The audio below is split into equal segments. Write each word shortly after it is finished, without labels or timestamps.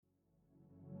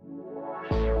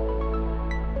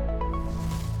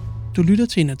Du lytter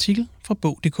til en artikel fra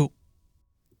BOG.DK.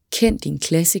 Kend din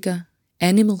klassiker,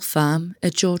 Animal Farm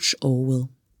af George Orwell.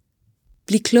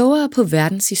 Bliv klogere på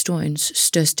verdenshistoriens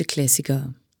største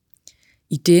klassikere.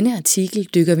 I denne artikel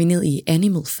dykker vi ned i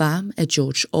Animal Farm af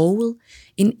George Orwell,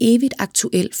 en evigt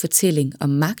aktuel fortælling om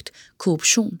magt,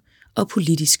 korruption og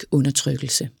politisk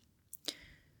undertrykkelse.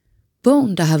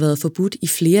 Bogen, der har været forbudt i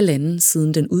flere lande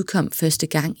siden den udkom første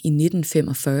gang i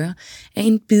 1945, er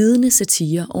en bidende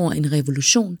satire over en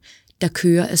revolution, der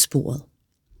kører af sporet.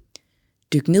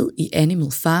 Dyk ned i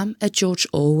Animal Farm af George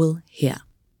Orwell her.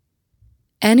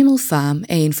 Animal Farm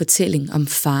er en fortælling om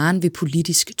faren ved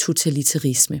politisk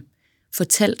totalitarisme,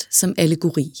 fortalt som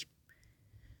allegori.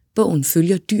 Bogen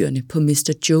følger dyrene på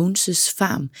Mr. Jones'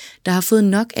 farm, der har fået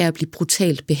nok af at blive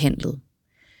brutalt behandlet.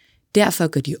 Derfor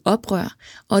gør de oprør,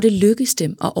 og det lykkes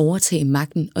dem at overtage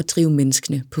magten og drive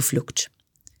menneskene på flugt.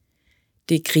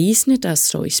 Det er grisene, der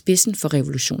står i spidsen for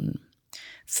revolutionen.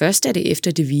 Først er det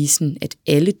efter devisen, at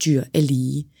alle dyr er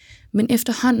lige, men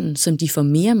efterhånden, som de får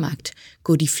mere magt,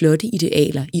 går de flotte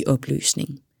idealer i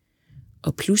opløsning.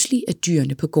 Og pludselig er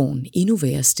dyrene på gården endnu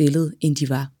værre stillet, end de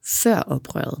var før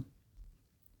oprøret.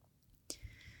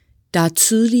 Der er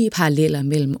tydelige paralleller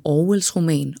mellem Orwells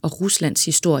roman og Ruslands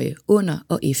historie under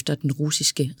og efter den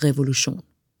russiske revolution.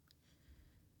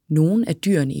 Nogle af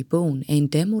dyrene i bogen er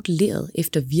endda modelleret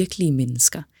efter virkelige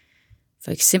mennesker.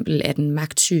 For eksempel er den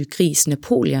magtsyge gris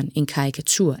Napoleon en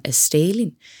karikatur af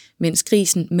Stalin, mens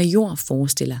grisen Major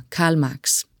forestiller Karl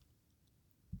Marx.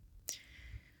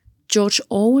 George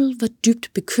Orwell var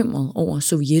dybt bekymret over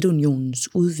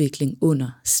Sovjetunionens udvikling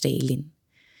under Stalin.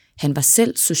 Han var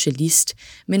selv socialist,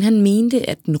 men han mente,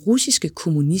 at den russiske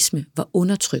kommunisme var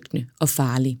undertrykkende og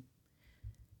farlig.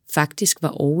 Faktisk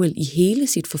var Orwell i hele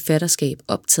sit forfatterskab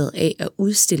optaget af at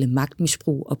udstille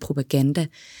magtmisbrug og propaganda,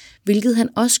 hvilket han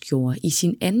også gjorde i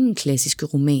sin anden klassiske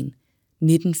roman,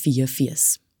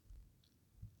 1984.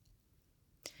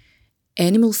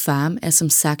 Animal Farm er som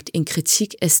sagt en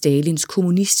kritik af Stalins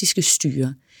kommunistiske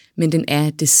styre, men den er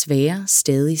desværre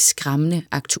stadig skræmmende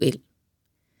aktuel.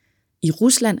 I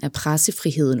Rusland er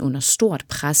pressefriheden under stort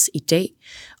pres i dag,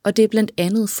 og det er blandt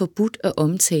andet forbudt at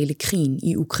omtale krigen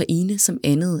i Ukraine som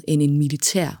andet end en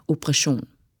militær operation.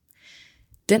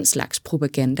 Den slags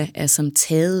propaganda er som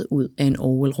taget ud af en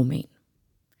Orwell-roman.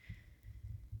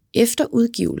 Efter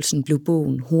udgivelsen blev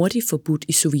bogen hurtigt forbudt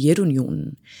i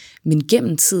Sovjetunionen, men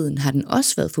gennem tiden har den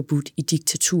også været forbudt i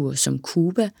diktaturer som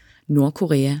Cuba,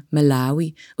 Nordkorea,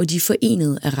 Malawi og de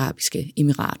Forenede Arabiske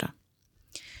Emirater.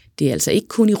 Det er altså ikke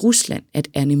kun i Rusland, at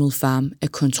Animal Farm er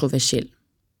kontroversiel.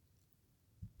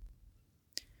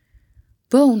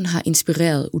 Bogen har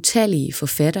inspireret utallige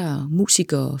forfattere,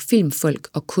 musikere, filmfolk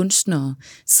og kunstnere,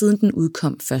 siden den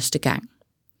udkom første gang.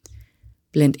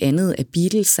 Blandt andet er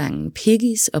Beatles-sangen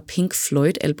Piggies og Pink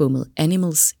Floyd-albummet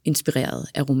Animals inspireret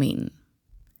af romanen.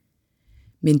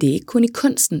 Men det er ikke kun i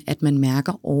kunsten, at man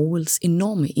mærker Orwells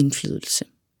enorme indflydelse.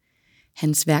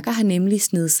 Hans værker har nemlig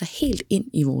snedet sig helt ind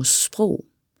i vores sprog.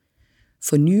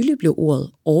 For nylig blev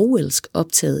ordet orwellsk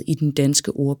optaget i den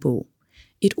danske ordbog.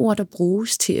 Et ord, der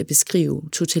bruges til at beskrive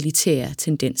totalitære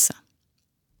tendenser.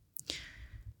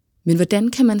 Men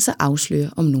hvordan kan man så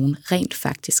afsløre, om nogen rent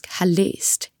faktisk har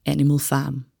læst Animal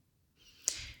Farm?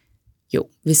 Jo,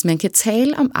 hvis man kan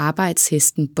tale om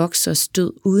arbejdshesten Boxers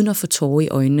død uden at få tårer i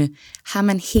øjnene, har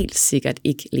man helt sikkert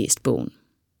ikke læst bogen.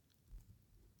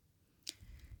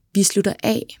 Vi slutter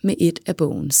af med et af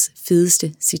bogens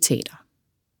fedeste citater.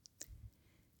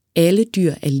 Alle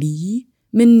dyr er lige,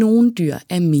 men nogle dyr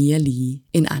er mere lige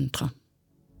end andre.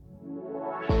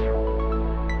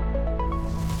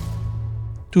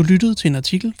 Du lyttede til en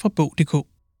artikel fra BOG.DK.